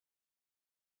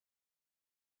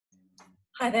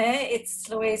Hi there, it's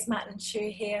Louise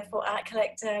Martin-Chew here for Art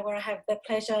Collector, where I have the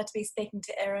pleasure to be speaking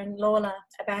to Erin Lawlor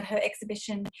about her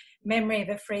exhibition Memory of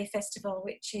a Free Festival,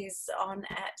 which is on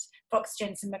at Fox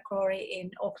Jensen McCrory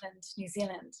in Auckland, New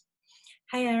Zealand.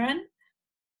 Hey Erin.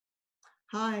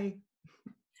 Hi,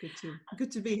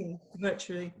 good to be here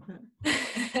virtually.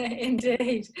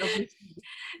 Indeed.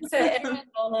 So Erin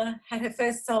Lawlor had her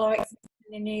first solo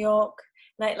exhibition in New York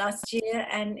late last year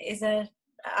and is an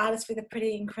artist with a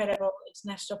pretty incredible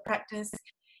international practice,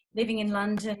 living in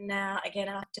London now, again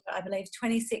after I believe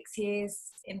 26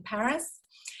 years in Paris,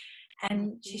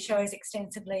 and she shows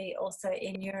extensively also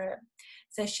in Europe.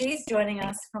 So she's joining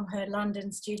us from her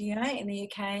London studio in the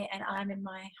UK, and I'm in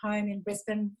my home in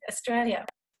Brisbane, Australia.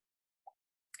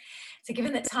 So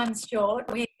given that time's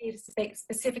short, we're here to speak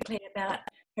specifically about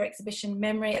her exhibition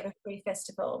Memory of a Free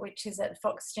Festival, which is at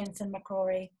Fox Jensen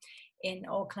McCrory in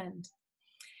Auckland.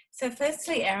 So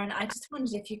firstly, Erin, I just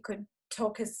wondered if you could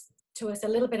talk to us a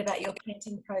little bit about your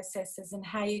painting processes and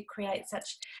how you create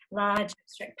such large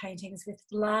abstract paintings with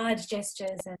large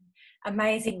gestures and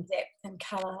amazing depth and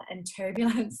colour and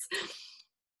turbulence.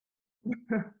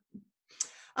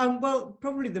 Well,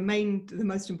 probably the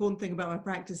most important thing about my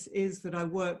practice is that I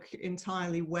work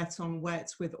entirely wet on wet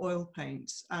with oil paint,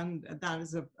 and that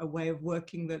is a way of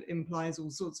working that implies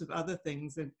all sorts of other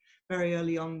things. And very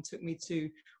early on took me to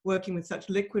working with such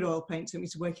liquid oil paint, took me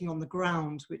to working on the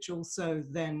ground, which also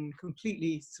then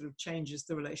completely sort of changes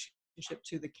the relationship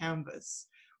to the canvas.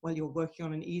 While you're working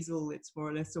on an easel, it's more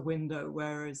or less a window,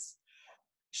 whereas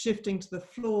shifting to the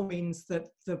floor means that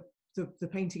the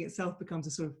painting itself becomes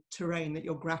a sort of terrain that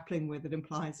you're grappling with. It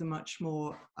implies a much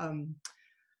more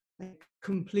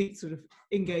complete sort of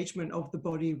engagement of the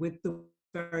body with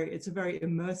it's a very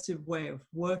immersive way of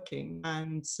working.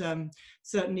 And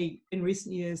certainly in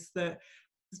recent years,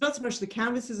 it's not so much the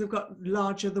canvases have got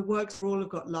larger, the works all have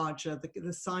got larger.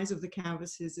 The size of the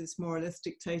canvases is more or less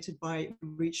dictated by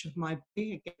reach of my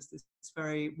body against this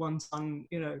very one-ton,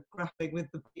 grappling with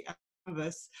the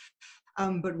canvas.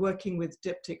 But working with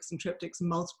diptychs and triptychs and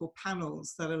multiple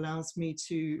panels, that allows me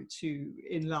to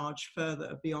enlarge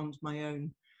further beyond my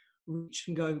own reach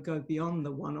and go beyond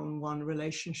the one-on-one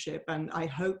relationship. And I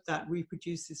hope that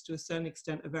reproduces to a certain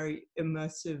extent a very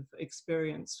immersive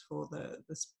experience for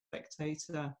the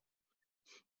spectator.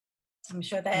 I'm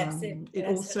sure they absolutely. It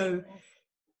also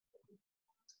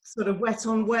sort of wet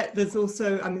on wet. There's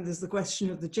also, there's the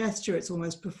question of the gesture. It's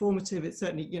almost performative. It's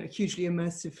certainly, hugely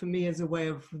immersive for me as a way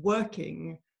of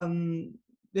working.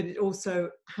 That it also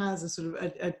has a sort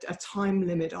of a time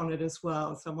limit on it as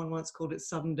well. Someone once called it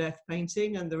sudden death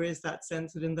painting, and there is that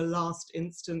sense that in the last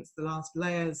instance, the last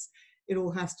layers, it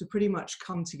all has to pretty much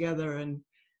come together and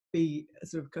be a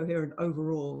sort of coherent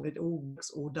overall. It all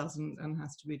works or doesn't and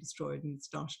has to be destroyed and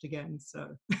started again.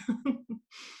 So,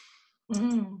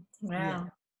 wow. Yeah.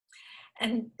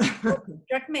 And what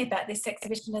struck me about this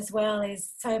exhibition as well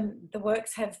is the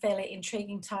works have fairly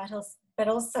intriguing titles, but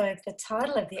also the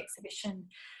title of the exhibition.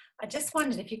 I just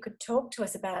wondered if you could talk to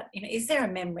us about, is there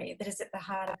a memory that is at the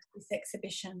heart of this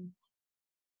exhibition?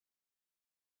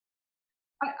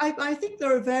 I think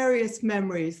there are various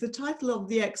memories. The title of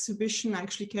the exhibition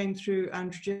actually came through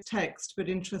Andrew's text, but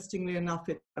interestingly enough,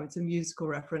 it's a musical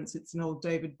reference. It's an old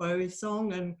David Bowie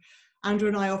song, and Andrew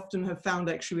and I often have found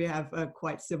actually we have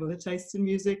quite similar tastes in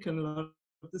music and a lot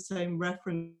of the same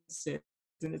references.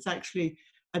 And it's actually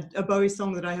a Bowie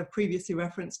song that I have previously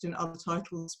referenced in other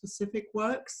title-specific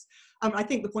works. I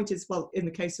think the point is, well, in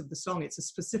the case of the song, it's a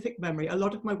specific memory. A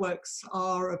lot of my works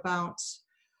are about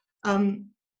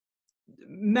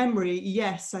memory.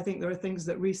 Yes, I think there are things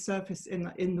that resurface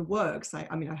in the works. I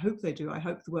hope they do. I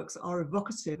hope the works are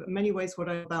evocative. In many ways, what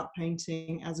I'm about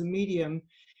painting as a medium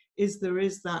is there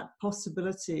is that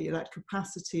possibility, that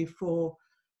capacity for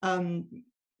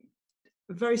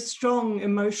very strong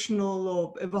emotional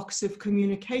or evocative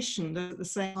communication that at the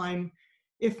same time,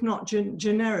 if not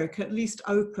generic, at least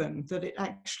open, that it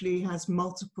actually has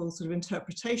multiple sort of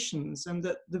interpretations, and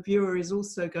that the viewer is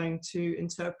also going to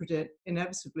interpret it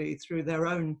inevitably through their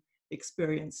own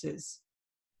experiences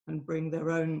and bring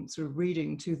their own sort of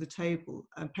reading to the table.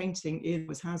 Painting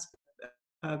always has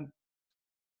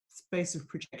space of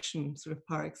projection, sort of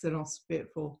par excellence, be it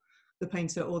for the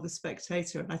painter or the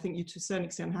spectator. And I think you to a certain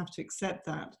extent have to accept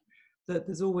that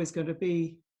there's always going to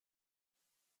be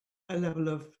a level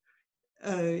of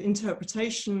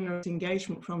interpretation or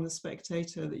engagement from the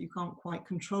spectator that you can't quite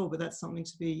control, but that's something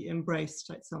to be embraced.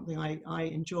 It's something I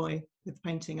enjoy with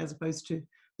painting as opposed to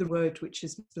the word, which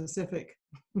is specific.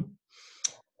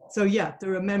 So yeah,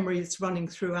 there are memories running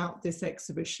throughout this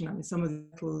exhibition. Some of the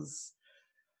titles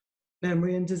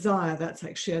Memory and Desire. That's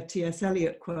actually a T.S.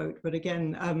 Eliot quote. But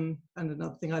again, and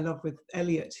another thing I love with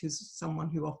Eliot, who's someone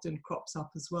who often crops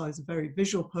up as well, is a very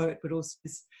visual poet, but also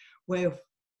this way of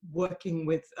working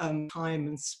with time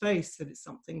and space, that it's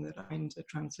something that I find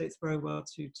translates very well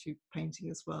to painting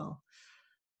as well.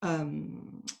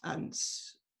 And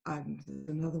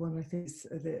another one I think is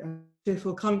the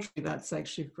Fearful Country. That's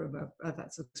actually from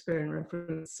that's a Shakespearean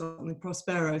reference. Something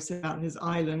Prospero set out on his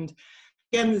island.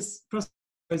 Again, this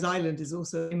Prospero's island is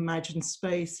also imagined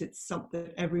space. It's something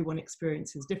that everyone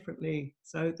experiences differently.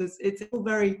 So it's all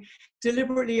very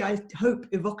deliberately, I hope,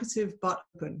 evocative but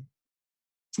open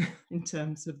in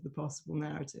terms of the possible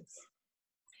narratives.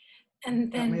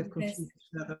 And then that may have confused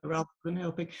each other rather than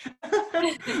helping.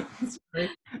 Sorry.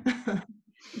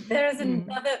 There is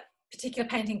another particular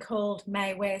painting called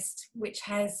Mae West, which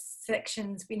has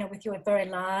sections, you know, with your very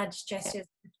large gestures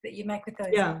that you make with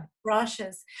those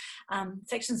brushes,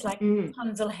 sections like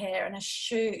Hansel hair and a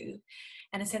shoe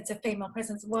and a sense of female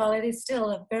presence, while it is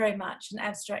still very much an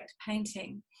abstract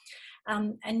painting.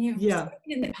 And you've spoken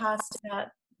in the past about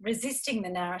resisting the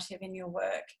narrative in your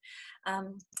work.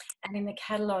 And in the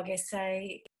catalogue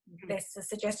essay, there's a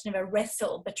suggestion of a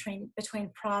wrestle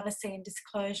between privacy and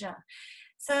disclosure.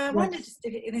 So I wondered, just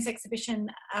in this exhibition,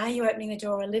 are you opening the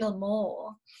door a little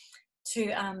more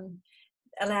to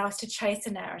allow us to chase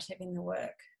a narrative in the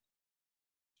work?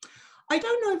 I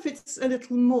don't know if it's a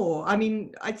little more. I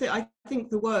mean, I think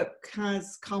the work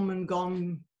has come and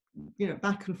gone, you know,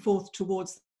 back and forth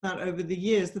towards that over the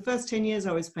years. The first 10 years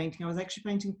I was painting, I was actually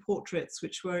painting portraits,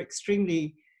 which were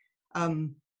extremely,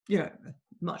 you know,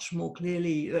 much more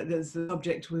clearly, the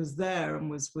subject was there and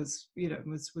was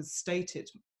stated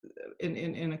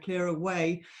in a clearer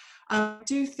way. I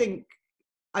do think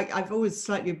I've always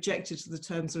slightly objected to the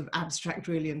term sort of abstract,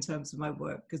 really, in terms of my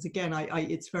work, because again,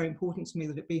 it's very important to me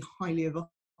that it be highly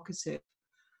evocative.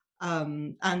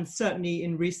 And certainly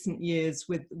in recent years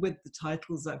with the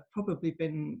titles, I've probably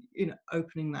been, you know,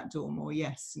 opening that door more,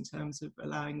 yes, in terms of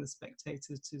allowing the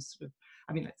spectator to sort of,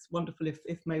 I mean, it's wonderful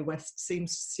if Mae West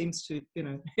seems to, you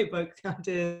know, evoke the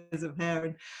ideas of hair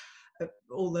and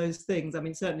all those things. I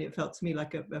mean, certainly it felt to me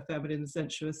like a feminine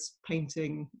sensuous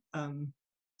painting.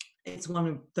 It's one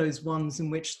of those ones in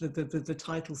which the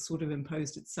title sort of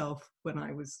imposed itself when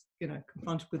I was, you know,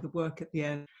 confronted with the work at the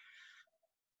end.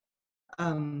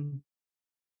 In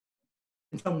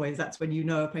some ways, that's when you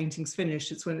know a painting's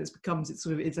finished. It's when it becomes its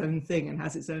sort of its own thing and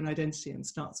has its own identity and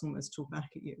starts almost to talk back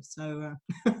at you. So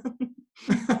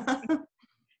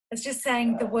it's just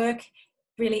saying the work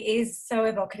really is so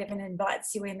evocative and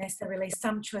invites you in. There's a really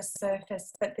sumptuous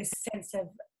surface, but this sense of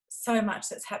so much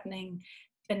that's happening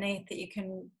beneath that you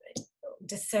can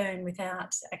discern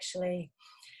without actually,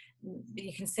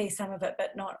 you can see some of it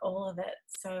but not all of it.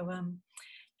 So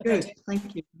good,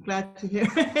 thank you, glad to hear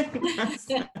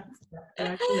it.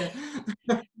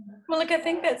 Well, look, I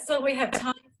think that's all we have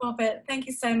time for, but thank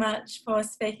you so much for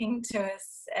speaking to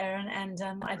us, Erin, and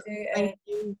I do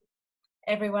urge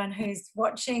everyone who's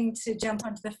watching to jump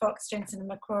onto the Fox Jensen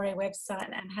McCrory website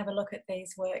and have a look at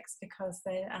these works, because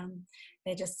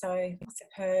they're just so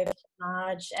superb,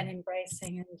 large and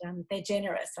embracing, and they're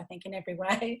generous, I think, in every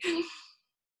way.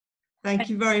 Thank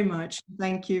you very much.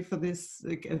 Thank you for this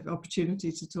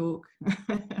opportunity to talk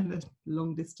at a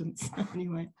long distance.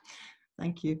 Anyway,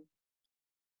 thank you.